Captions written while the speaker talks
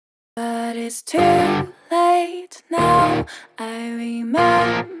But it's too late now. I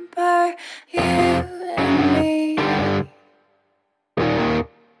remember you and me,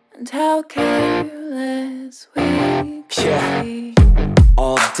 and how careless we could be.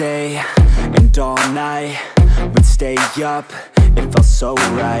 All day and all night, we'd stay up, it felt so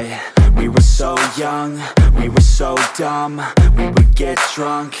right. We were so young, we were so dumb. We would get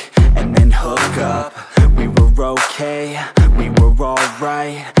drunk and then hook up. We were okay, we were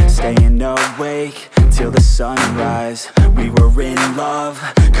alright, staying awake till the sunrise. We were in love,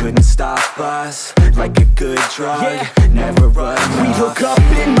 couldn't stop us, like a good drug, never enough. We'd hook up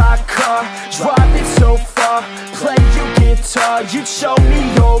in my car, driving so far, play your guitar, you'd show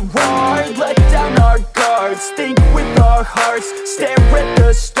me your art. Let down our guards, think with our hearts, stare at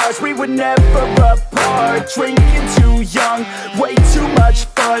the stars. We were never apart, drinking too young, way too much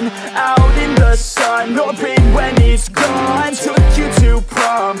fun, out in the sun, open when it's gone. Took you to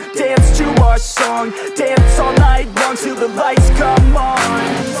prom, dance to our song, dance all night long till the lights come on.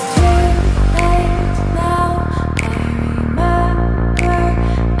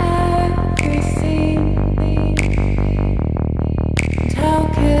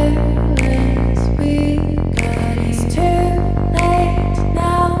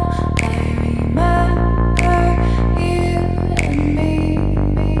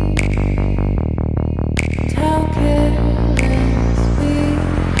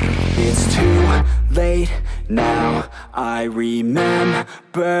 Late now, I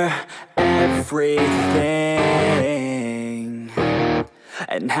remember everything,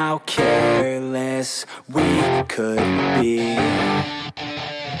 and how careless we could be,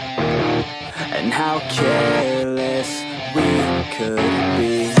 and how careless we could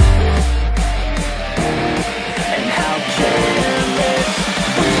be, and how careless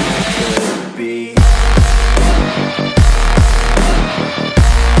we could be.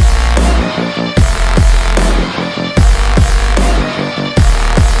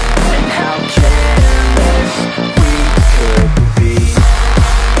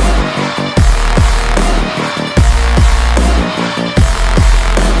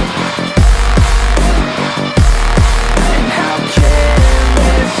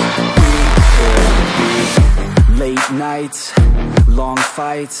 Nights, long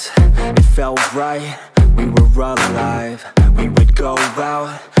fights, it felt right, we were alive. We would go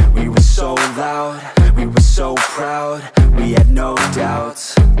out, we were so loud, we were so proud, we had no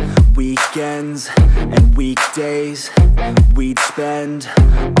doubts. Weekends and weekdays, we'd spend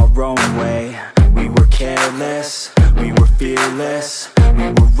our own way. We were careless, we were fearless, we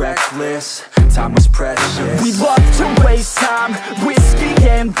were reckless, time was precious. We loved to waste time, whiskey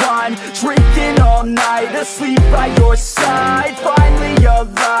and wine, drinking all night, asleep by your side. Finally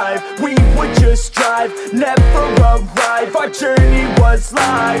alive, we would just drive, never arrive. Our journey was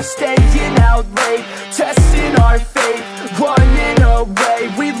live, staying out late, testing our fate, running away.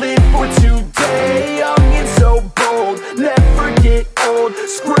 We live for today, young and so bold, never get old.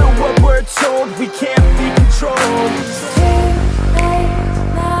 Screw what we're told, we can't be controlled.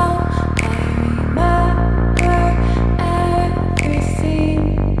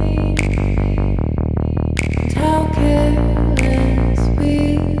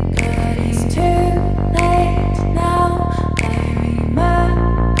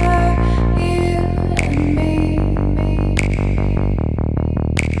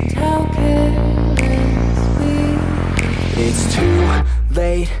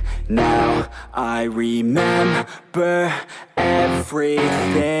 Late now, I remember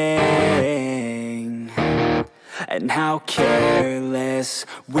everything, and how careless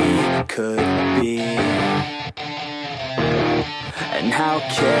we could be, and how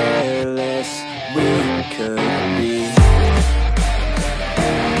careless we could be,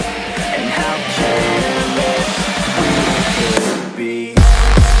 and how careless we could be.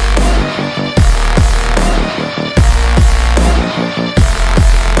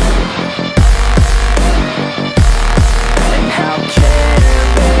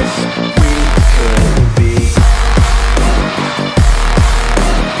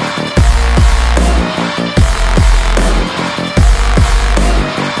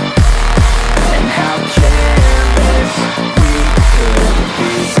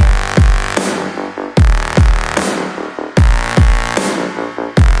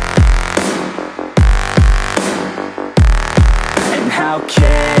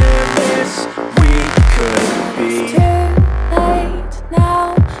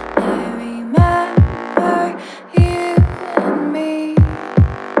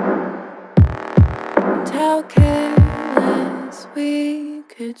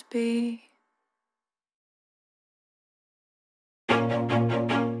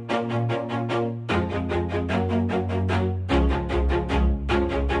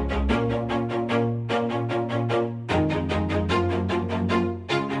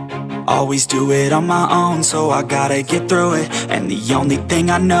 Always do it on my own, so I gotta get through it. And the only thing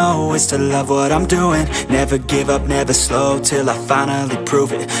I know is to love what I'm doing. Never give up, never slow, till I finally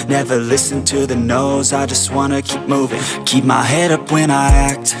prove it. Never listen to the no's, I just wanna keep moving. Keep my head up when I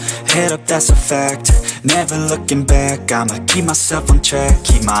act, head up, that's a fact. Never looking back, I'ma keep myself on track.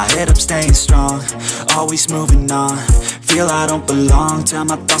 Keep my head up, staying strong, always moving on. Feel I don't belong, tell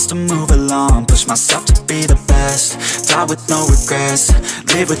my thoughts to move along. Push myself to be the best, die with no regrets.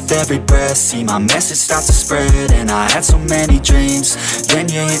 Live with every breath, see my message start to spread. And I had so many dreams, then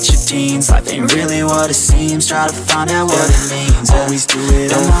you hit your teens. Life ain't really what it seems, try to find out what it means. Always do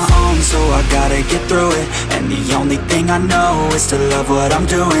it on my own, so I gotta get through it. And the only thing I know is to love what I'm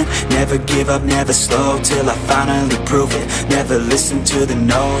doing. Never give up, never slow, till I finally prove it. Never listen to the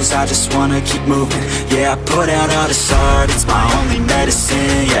no's, I just wanna keep moving. Yeah, I put out all this art, it's my only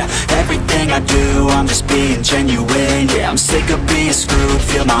medicine. Yeah, everything I do, I'm just being genuine. Yeah, I'm sick of being screwed,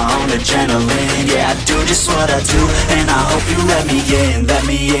 feel my own adrenaline. Yeah, I do just what I do, and I hope you let me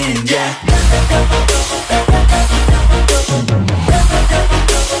in, yeah.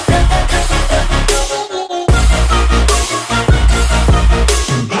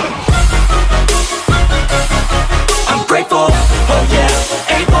 I'm grateful, oh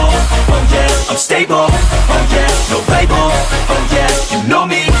yeah, able, oh yeah, I'm stable, oh yeah, no label, oh yeah, you know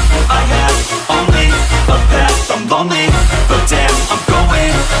me, I have only a path, I'm lonely, but damn, I'm going to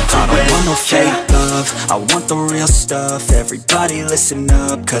win. I don't want no fake love, I want the real stuff. Everybody listen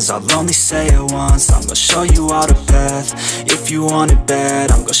up, cause I'll only say it once. I'm gonna show you all the path, if you want it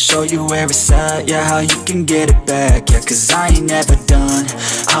bad. I'm gonna show you where it's at, yeah, how you can get it back. Yeah, cause I ain't never done,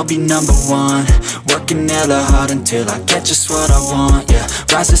 I'll be number one. Working hella hard until I get just what I want, yeah.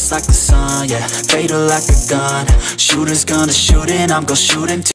 Rises like the sun, yeah, fatal like a gun. Shooter's gonna shoot and I'm gonna shoot until